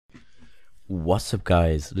What's up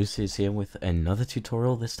guys, Lucius here with another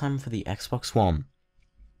tutorial, this time for the Xbox One.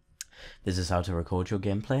 This is how to record your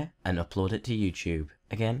gameplay and upload it to YouTube.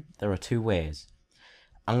 Again, there are two ways.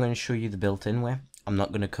 I'm going to show you the built-in way. I'm not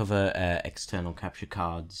going to cover external capture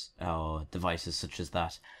cards or devices such as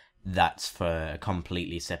that. That's for a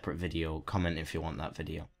completely separate video. Comment if you want that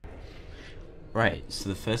video. Right, so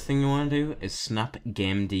the first thing you want to do is snap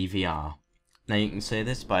game DVR. Now you can say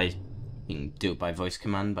this by, you can do it by voice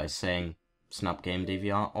command by saying snap game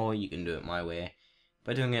DVR, or you can do it my way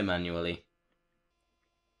by doing it manually.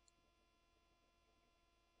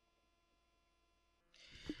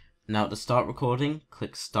 Now to start recording,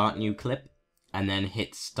 click start new clip and then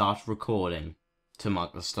hit start recording to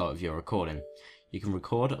mark the start of your recording. You can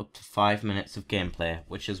record up to 5 minutes of gameplay,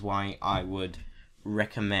 which is why I would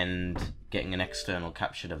recommend getting an external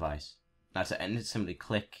capture device. Now to end it, simply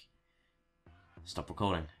click stop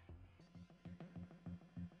recording.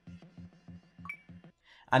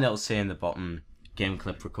 And it'll say in the bottom, game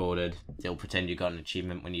clip recorded. It'll pretend you got an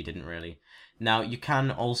achievement when you didn't really. Now you can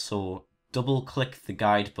also double click the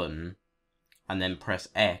guide button and then press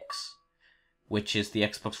X, which is the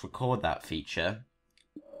Xbox record that feature,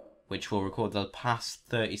 which will record the past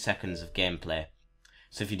 30 seconds of gameplay.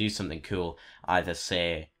 So if you do something cool, either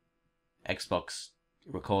say Xbox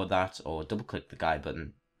record that or double click the guide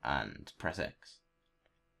button and press X.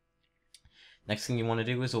 Next thing you want to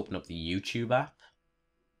do is open up the YouTube app.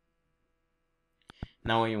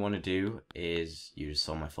 Now what you want to do is, you just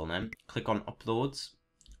saw my full name, click on uploads,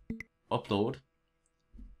 upload,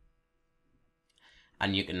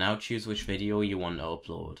 and you can now choose which video you want to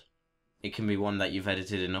upload. It can be one that you've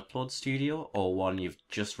edited in Upload Studio or one you've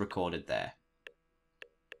just recorded there.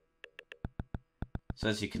 So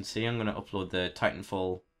as you can see, I'm going to upload the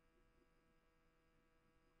Titanfall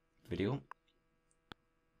video.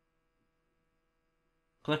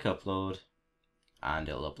 Click upload and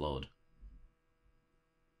it'll upload.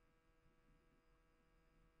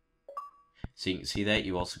 So you can see that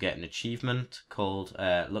you also get an achievement called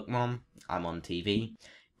Look Mom, I'm on TV.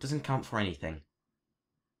 It doesn't count for anything.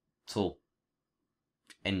 So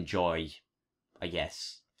enjoy, I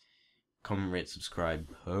guess. Comment, rate, subscribe.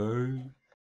 Hey.